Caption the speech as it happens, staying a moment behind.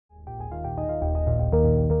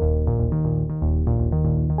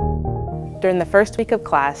During the first week of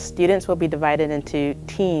class, students will be divided into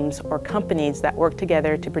teams or companies that work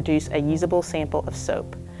together to produce a usable sample of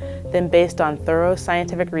soap. Then, based on thorough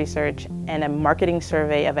scientific research and a marketing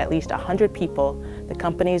survey of at least 100 people, the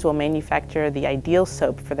companies will manufacture the ideal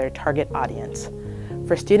soap for their target audience.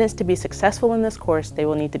 For students to be successful in this course, they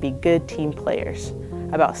will need to be good team players.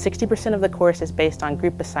 About 60% of the course is based on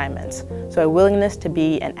group assignments, so a willingness to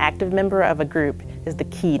be an active member of a group is the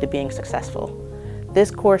key to being successful. This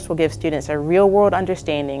course will give students a real-world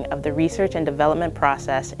understanding of the research and development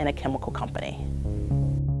process in a chemical company.